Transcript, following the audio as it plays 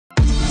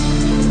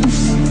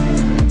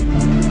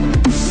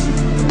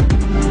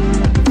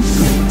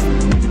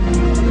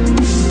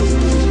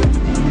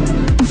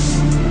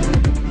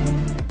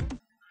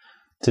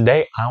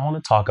Today, I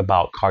want to talk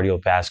about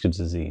cardiovascular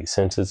disease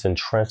since it's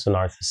entrenched in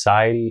our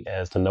society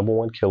as the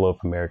 #1 killer of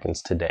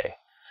Americans today.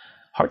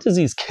 Heart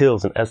disease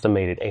kills an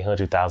estimated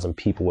 800,000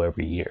 people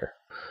every year.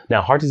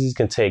 Now, heart disease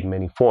can take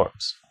many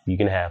forms. You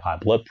can have high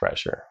blood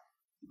pressure.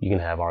 You can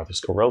have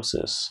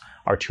atherosclerosis,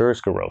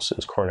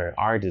 arteriosclerosis, coronary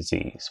artery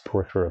disease,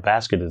 peripheral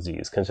vascular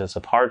disease,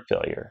 congestive heart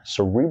failure,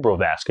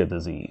 cerebrovascular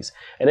disease,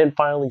 and then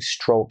finally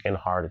stroke and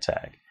heart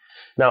attack.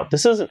 Now,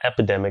 this is an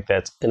epidemic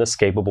that's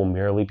inescapable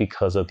merely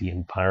because of the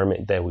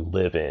environment that we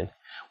live in.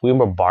 We're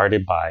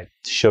bombarded by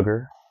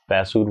sugar,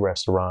 fast food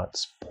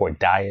restaurants, poor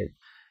diet,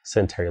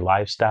 sedentary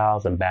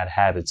lifestyles, and bad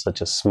habits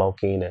such as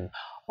smoking, and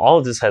all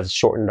of this has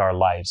shortened our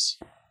lives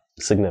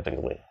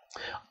significantly.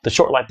 The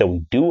short life that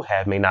we do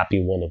have may not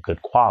be one of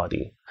good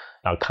quality.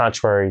 Now,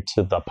 contrary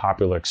to the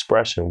popular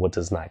expression, what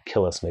does not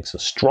kill us makes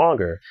us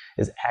stronger,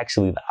 is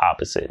actually the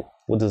opposite.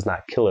 What does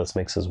not kill us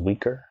makes us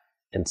weaker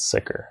and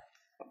sicker.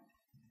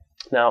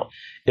 Now,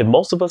 if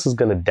most of us is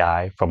going to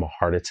die from a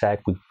heart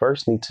attack, we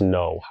first need to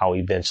know how we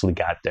eventually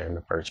got there in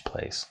the first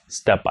place,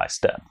 step by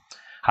step.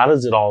 How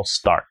does it all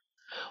start?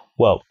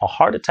 Well, a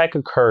heart attack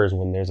occurs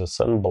when there's a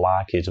sudden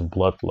blockage of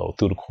blood flow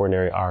through the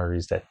coronary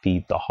arteries that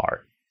feed the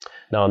heart.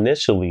 Now,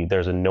 initially,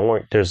 there's a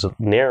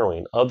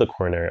narrowing of the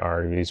coronary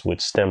arteries,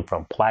 which stem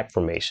from plaque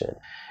formation,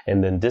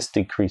 and then this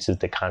decreases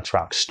the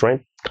contractile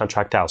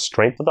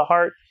strength of the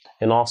heart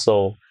and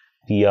also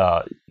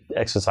the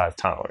exercise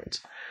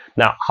tolerance.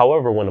 Now,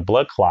 however, when a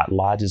blood clot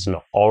lodges in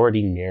an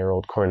already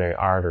narrowed coronary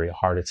artery, a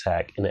heart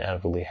attack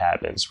inevitably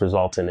happens,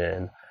 resulting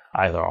in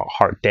either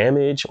heart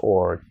damage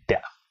or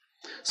death.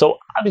 So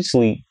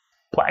obviously,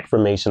 plaque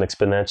formation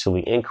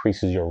exponentially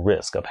increases your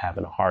risk of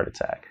having a heart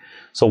attack.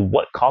 So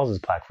what causes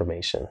plaque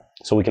formation?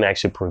 So we can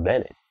actually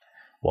prevent it.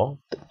 Well,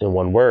 in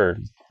one word,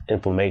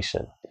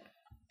 inflammation.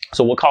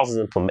 So what causes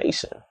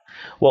inflammation?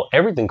 Well,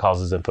 everything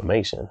causes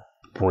inflammation.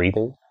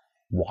 Breathing,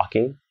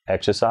 walking,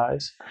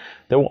 exercise.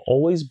 There will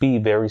always be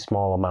very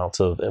small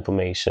amounts of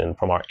inflammation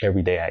from our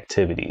everyday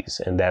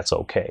activities, and that's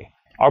okay.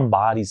 Our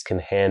bodies can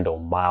handle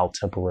mild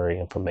temporary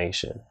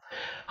inflammation.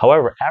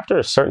 However, after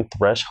a certain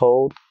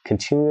threshold,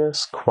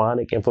 continuous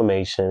chronic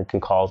inflammation can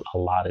cause a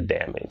lot of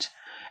damage.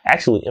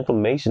 Actually,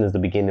 inflammation is the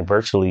beginning of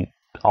virtually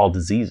all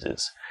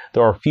diseases.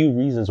 There are a few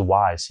reasons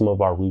why some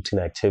of our routine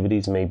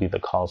activities may be the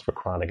cause for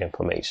chronic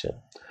inflammation.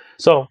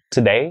 So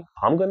today,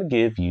 I'm going to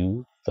give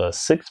you the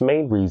 6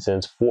 main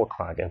reasons for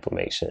chronic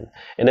inflammation.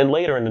 And then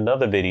later in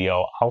another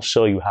video, I'll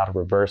show you how to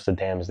reverse the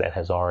damage that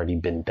has already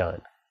been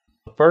done.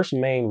 The first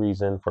main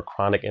reason for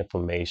chronic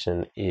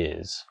inflammation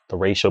is the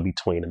ratio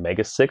between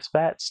omega-6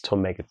 fats to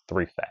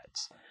omega-3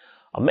 fats.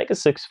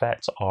 Omega-6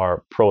 fats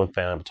are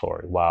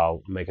pro-inflammatory,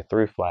 while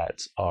omega-3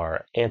 fats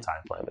are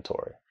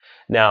anti-inflammatory.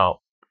 Now,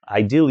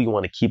 ideally, you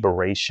want to keep a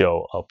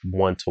ratio of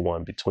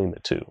 1-to-1 between the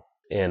two.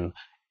 And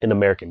in the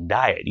American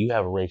diet, you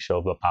have a ratio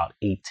of about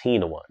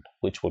 18-to-1,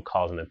 which would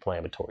cause an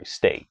inflammatory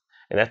state.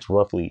 And that's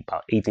roughly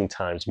about 18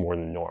 times more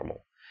than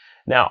normal.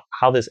 Now,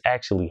 how this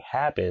actually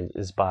happens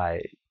is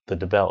by the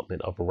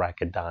development of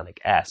arachidonic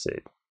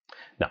acid.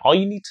 Now, all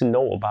you need to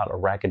know about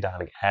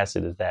arachidonic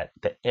acid is that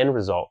the end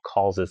result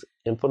causes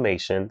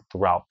inflammation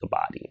throughout the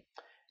body.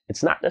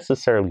 It's not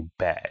necessarily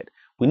bad.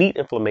 We need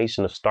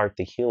inflammation to start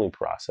the healing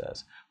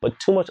process, but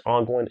too much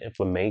ongoing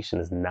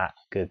inflammation is not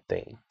a good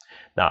thing.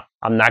 Now,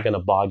 I'm not going to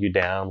bog you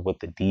down with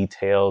the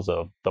details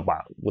of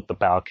the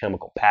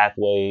biochemical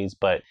pathways,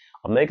 but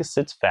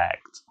omega-6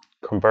 fats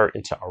convert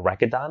into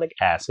arachidonic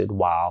acid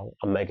while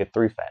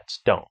omega-3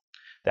 fats don't.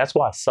 That's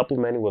why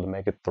supplementing with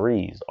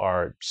omega-3s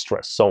are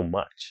stressed so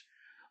much.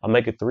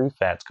 Omega-3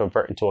 fats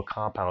convert into a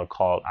compound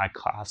called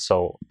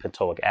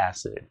eicosapentaenoic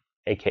acid,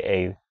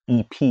 aka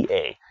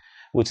EPA,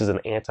 which is an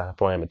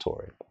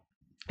anti-inflammatory.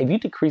 If you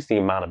decrease the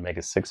amount of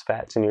omega-6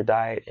 fats in your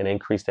diet and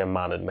increase the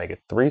amount of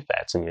omega-3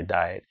 fats in your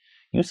diet,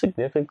 you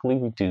significantly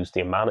reduce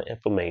the amount of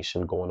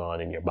inflammation going on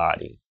in your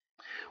body.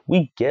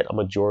 We get a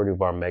majority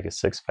of our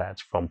omega-6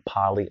 fats from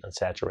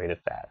polyunsaturated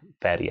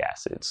fatty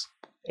acids,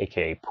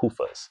 aka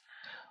PUFAs,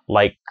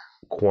 like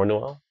corn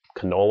oil,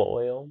 canola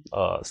oil,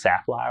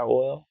 safflower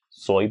oil,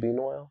 soybean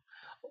oil.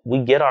 We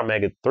get our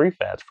omega-3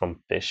 fats from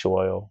fish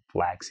oil,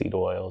 flaxseed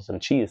oils,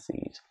 and chia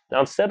seeds.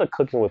 Now, instead of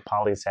cooking with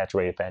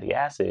polyunsaturated fatty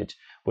acids,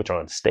 which are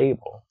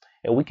unstable,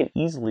 and we can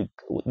easily,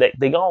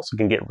 they also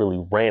can get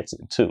really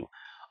rancid too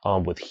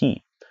with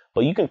heat.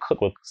 But you can cook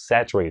with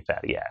saturated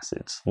fatty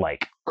acids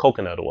like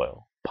coconut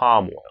oil,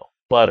 palm oil,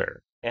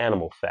 butter,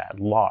 animal fat,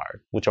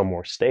 lard, which are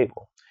more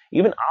stable.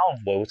 Even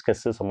olive oil, which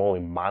consists of only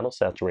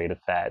monosaturated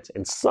fats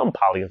and some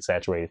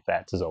polyunsaturated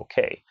fats, is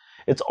okay.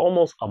 It's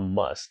almost a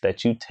must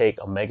that you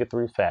take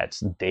omega-3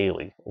 fats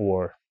daily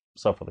or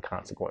suffer the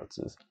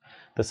consequences.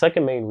 The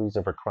second main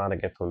reason for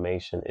chronic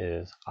inflammation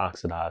is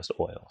oxidized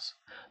oils.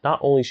 Not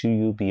only should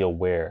you be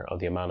aware of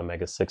the amount of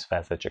omega-6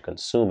 fats that you're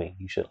consuming,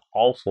 you should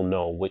also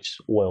know which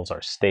oils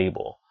are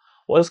stable.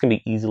 Oils can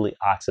be easily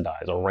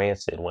oxidized or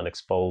rancid when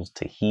exposed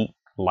to heat,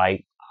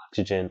 light,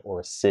 oxygen, or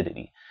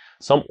acidity.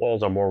 Some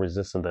oils are more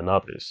resistant than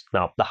others.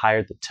 Now, the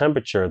higher the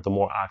temperature, the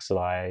more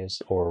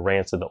oxidized or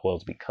rancid the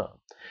oils become.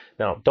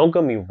 Now, don't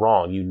get me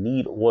wrong, you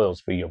need oils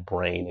for your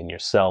brain and your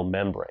cell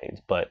membranes,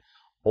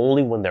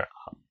 only when they're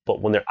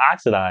when they're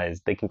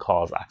oxidized, they can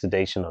cause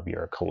oxidation of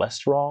your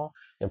cholesterol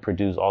and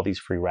produce all these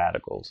free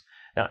radicals.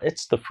 Now,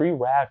 it's the free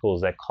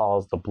radicals that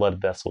cause the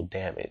blood vessel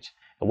damage.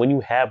 And when you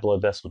have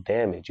blood vessel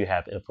damage, you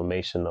have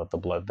inflammation of the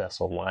blood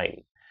vessel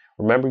lining.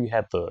 Remember, you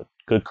had the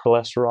good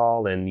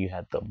cholesterol and you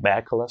had the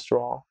bad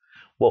cholesterol?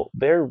 Well,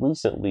 very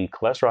recently,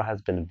 cholesterol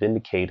has been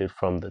vindicated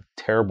from the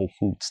terrible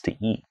foods to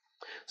eat.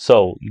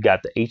 So you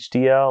got the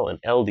HDL and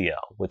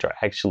LDL, which are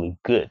actually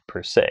good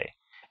per se.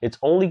 It's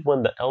only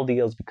when the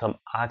LDLs become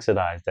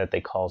oxidized that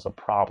they cause a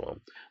problem.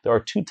 There are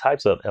two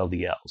types of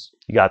LDLs.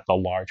 You got the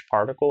large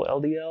particle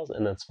LDLs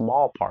and then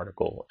small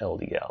particle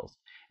LDLs.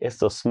 It's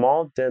the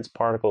small, dense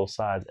particle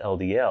size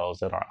LDLs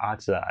that are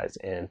oxidized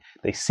and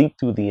they seep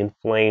through the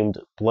inflamed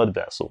blood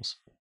vessels.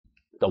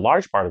 The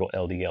large particle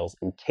LDLs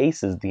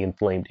encases the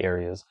inflamed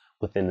areas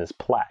within this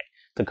plaque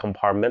to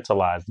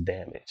compartmentalize the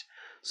damage.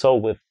 So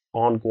with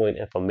ongoing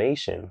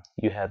inflammation,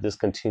 you have this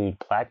continued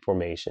plaque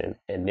formation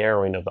and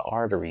narrowing of the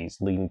arteries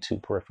leading to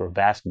peripheral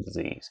vascular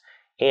disease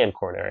and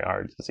coronary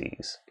artery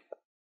disease.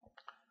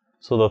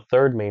 So the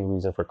third main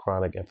reason for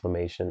chronic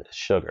inflammation is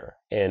sugar.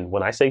 And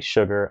when I say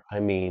sugar, I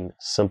mean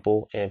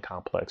simple and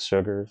complex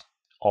sugars,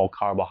 all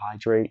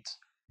carbohydrates,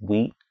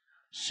 wheat,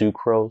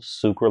 sucrose,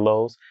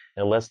 sucralose,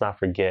 and let's not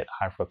forget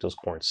high fructose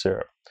corn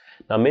syrup.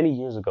 Now, many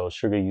years ago,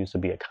 sugar used to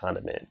be a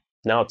condiment.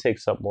 Now it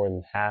takes up more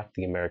than half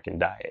the American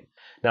diet.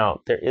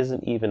 Now, there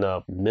isn't even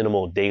a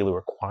minimal daily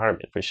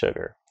requirement for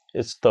sugar.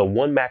 It's the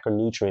one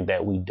macronutrient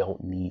that we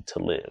don't need to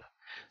live.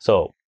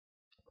 So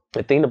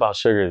the thing about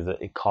sugar is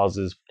that it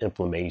causes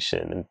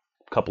inflammation in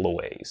a couple of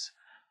ways.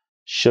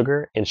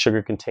 Sugar and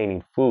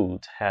sugar-containing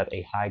foods have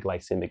a high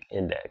glycemic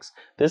index.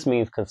 This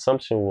means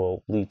consumption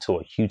will lead to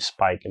a huge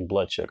spike in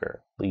blood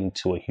sugar, leading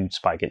to a huge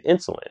spike in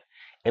insulin.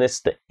 And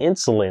it's the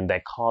insulin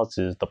that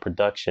causes the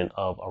production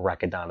of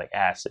arachidonic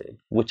acid,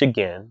 which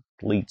again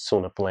leads to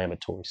an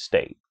inflammatory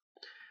state.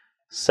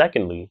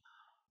 Secondly,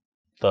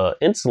 the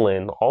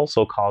insulin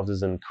also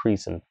causes an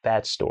increase in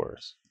fat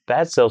stores.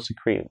 Fat cells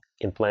secrete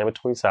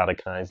inflammatory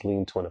cytokines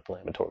leading to an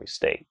inflammatory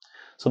state.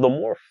 So the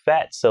more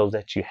fat cells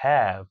that you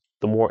have,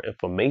 the more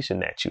inflammation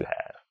that you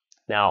have.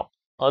 Now,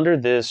 under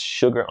this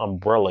sugar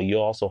umbrella, you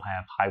also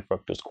have high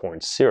fructose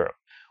corn syrup,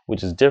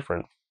 which is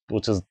different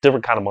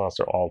kind of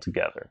monster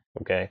altogether.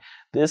 Okay,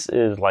 this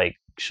is like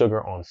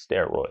sugar on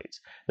steroids.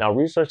 Now,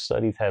 research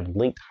studies have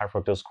linked high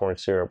fructose corn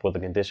syrup with a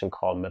condition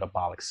called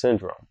metabolic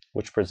syndrome,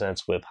 which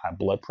presents with high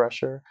blood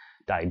pressure,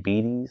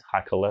 diabetes,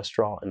 high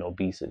cholesterol, and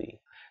obesity.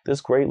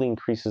 This greatly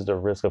increases the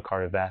risk of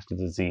cardiovascular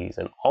disease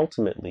and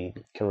ultimately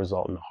can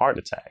result in a heart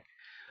attack.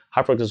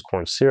 High fructose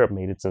corn syrup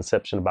made its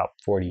inception about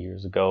 40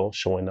 years ago,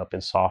 showing up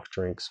in soft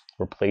drinks,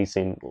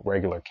 replacing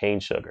regular cane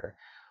sugar.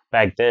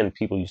 Back then,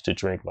 people used to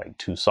drink like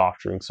 2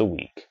 soft drinks a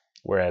week,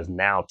 whereas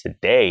now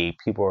today,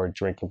 people are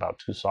drinking about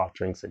 2 soft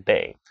drinks a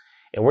day.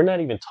 And we're not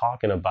even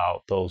talking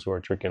about those who are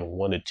drinking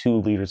 1 to 2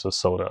 liters of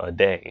soda a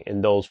day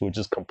and those who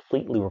just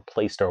completely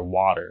replace their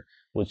water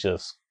with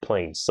just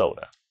plain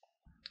soda.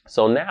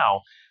 So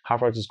now, high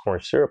fructose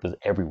corn syrup is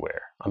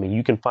everywhere. I mean,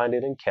 you can find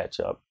it in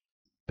ketchup,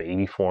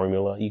 baby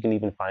formula, you can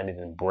even find it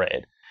in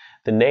bread.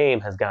 The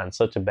name has gotten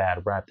such a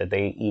bad rap that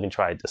they even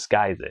try to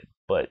disguise it,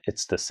 but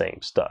it's the same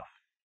stuff.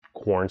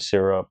 Corn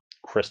syrup,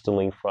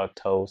 crystalline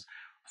fructose,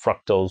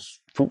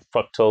 fruit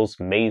fructose,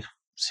 maize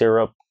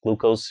syrup,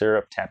 glucose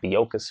syrup,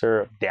 tapioca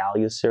syrup,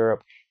 dahlia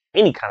syrup,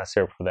 any kind of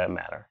syrup for that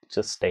matter.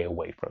 Just stay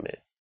away from it.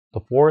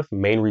 The fourth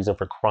main reason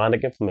for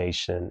chronic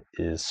inflammation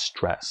is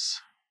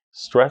stress.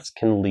 Stress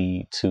can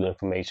lead to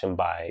inflammation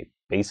by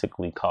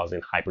basically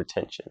causing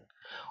hypertension.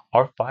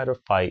 Our fight or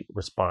flight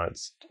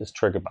response is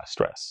triggered by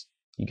stress.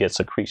 You get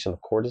secretion of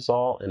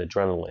cortisol and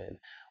adrenaline,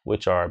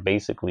 which are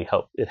basically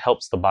it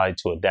helps the body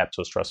to adapt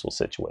to stressful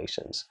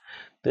situations.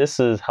 This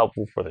is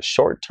helpful for the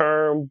short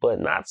term, but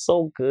not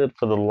so good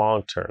for the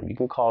long term. You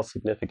can cause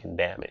significant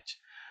damage.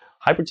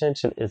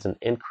 Hypertension is an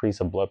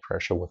increase of blood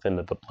pressure within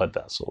the blood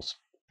vessels.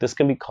 This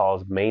can be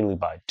caused mainly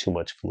by too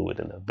much fluid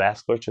in the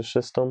vasculature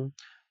system,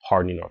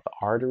 hardening of the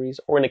arteries,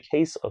 or in the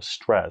case of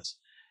stress,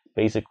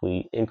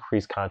 basically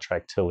increased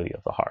contractility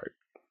of the heart.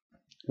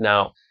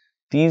 Now,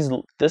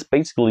 this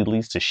basically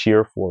leads to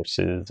shear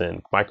forces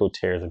and micro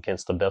tears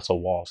against the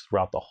vessel walls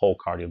throughout the whole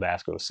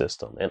cardiovascular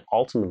system and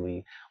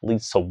ultimately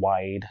leads to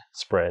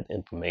widespread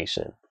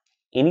inflammation.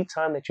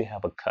 Anytime that you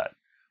have a cut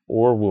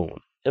or a wound,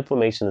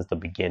 inflammation is the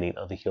beginning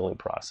of the healing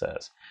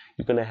process.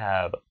 You're going to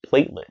have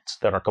platelets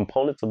that are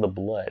components of the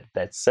blood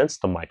that sense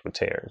the micro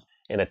tears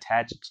and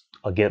attach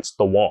against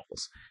the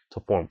walls to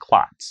form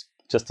clots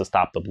just to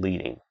stop the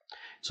bleeding.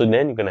 So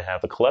then you're going to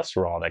have the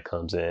cholesterol that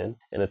comes in,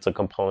 and it's a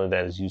component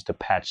that is used to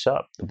patch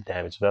up the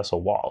damaged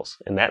vessel walls,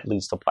 and that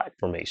leads to plaque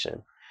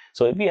formation.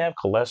 So if you have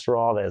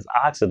cholesterol that is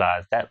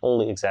oxidized, that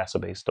only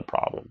exacerbates the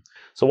problem.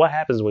 So what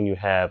happens when you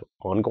have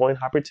ongoing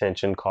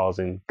hypertension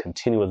causing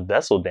continuous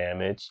vessel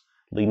damage,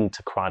 leading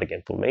to chronic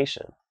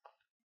inflammation?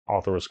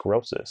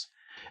 Atherosclerosis.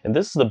 And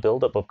this is the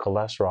buildup of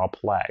cholesterol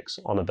plaques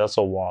on the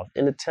vessel wall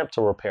in an attempt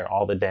to repair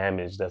all the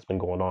damage that's been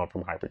going on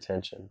from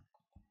hypertension.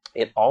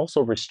 It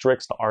also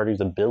restricts the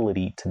artery's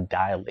ability to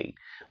dilate,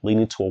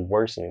 leading to a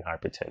worsening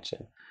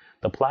hypertension.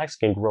 The plaques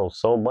can grow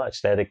so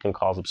much that it can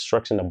cause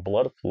obstruction of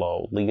blood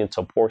flow, leading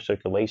to poor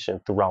circulation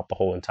throughout the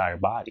whole entire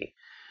body.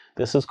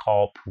 This is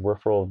called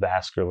peripheral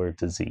vascular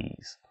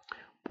disease.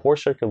 Poor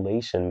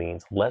circulation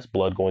means less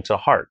blood going to the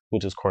heart,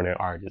 which is coronary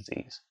artery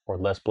disease, or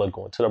less blood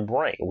going to the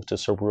brain, which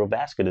is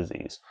cerebrovascular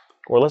disease,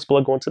 or less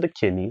blood going to the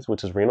kidneys,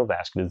 which is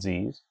renovascular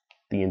disease,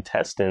 the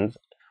intestines,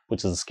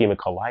 which is ischemic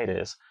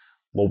colitis,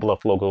 low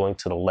blood flow going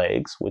to the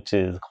legs, which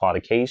is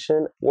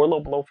claudication, or low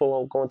blood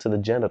flow going to the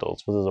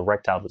genitals, which is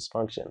erectile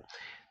dysfunction.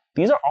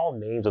 These are all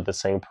names of the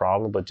same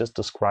problem, but just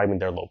describing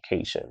their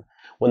location.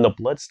 When the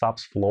blood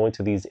stops flowing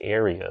to these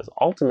areas,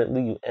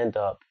 ultimately you end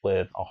up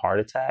with a heart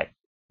attack,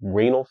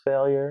 renal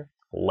failure,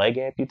 leg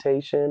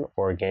amputation,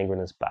 or a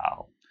gangrenous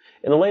bowel.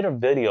 In the later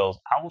videos,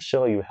 I will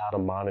show you how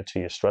to monitor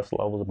your stress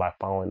levels by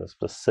following a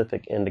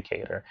specific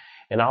indicator,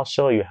 and I'll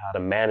show you how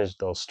to manage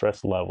those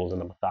stress levels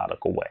in a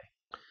methodical way.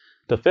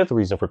 The fifth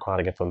reason for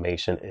chronic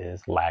inflammation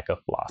is lack of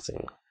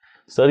flossing.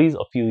 Studies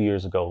a few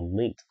years ago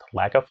linked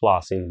lack of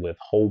flossing with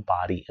whole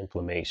body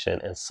inflammation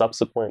and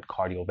subsequent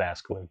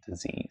cardiovascular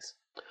disease.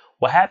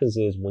 What happens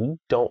is when you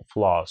don't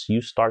floss,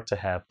 you start to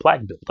have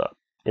plaque buildup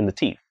in the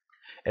teeth.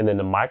 And then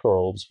the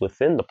microbes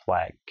within the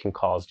plaque can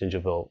cause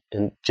gingival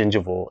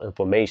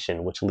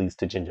inflammation, which leads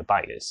to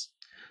gingivitis.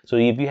 So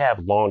if you have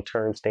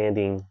long-term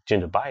standing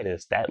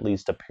gingivitis, that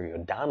leads to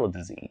periodontal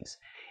disease.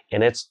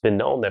 And it's been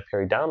known that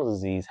periodontal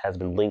disease has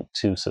been linked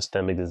to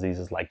systemic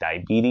diseases like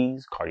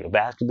diabetes,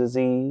 cardiovascular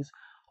disease,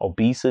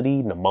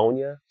 obesity,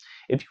 pneumonia.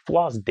 If you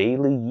floss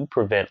daily, you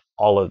prevent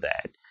all of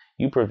that.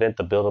 You prevent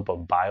the buildup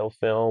of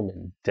biofilm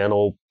and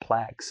dental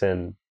plaques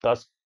and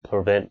thus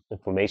prevent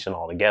inflammation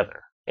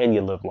altogether, and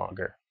you live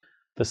longer.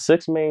 The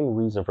sixth main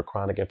reason for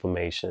chronic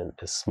inflammation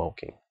is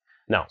smoking.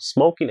 Now,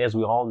 smoking, as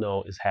we all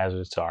know, is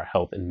hazardous to our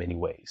health in many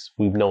ways.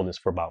 We've known this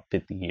for about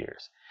 50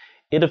 years.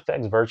 It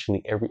affects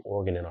virtually every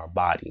organ in our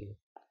body.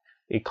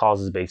 It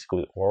causes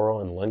basically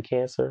oral and lung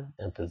cancer,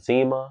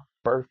 emphysema,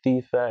 birth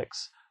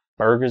defects,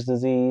 Buerger's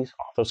disease,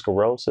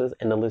 atherosclerosis,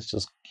 and the list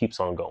just keeps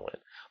on going.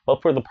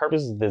 But for the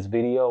purposes of this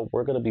video,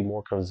 we're going to be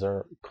more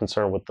concerned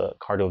with the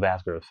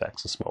cardiovascular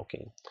effects of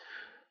smoking.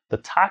 The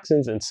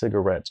toxins in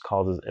cigarettes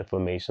causes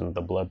inflammation of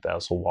the blood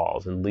vessel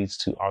walls and leads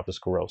to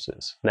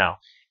atherosclerosis. Now,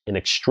 in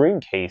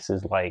extreme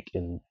cases, like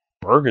in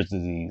Buerger's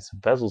disease,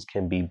 vessels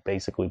can be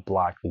basically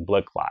blocked with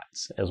blood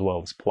clots as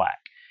well as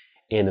plaque.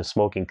 And if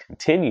smoking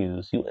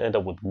continues, you end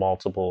up with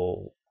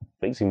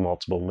basically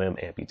multiple limb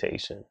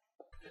amputation.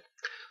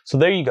 So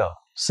there you go,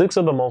 6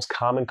 of the most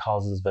common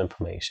causes of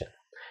inflammation.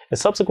 In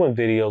subsequent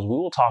videos, we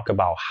will talk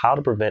about how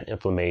to prevent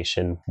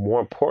inflammation,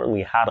 more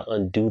importantly, how to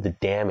undo the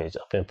damage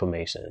of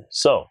inflammation.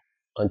 So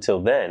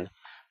until then,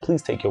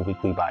 please take your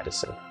weekly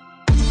Vitasin.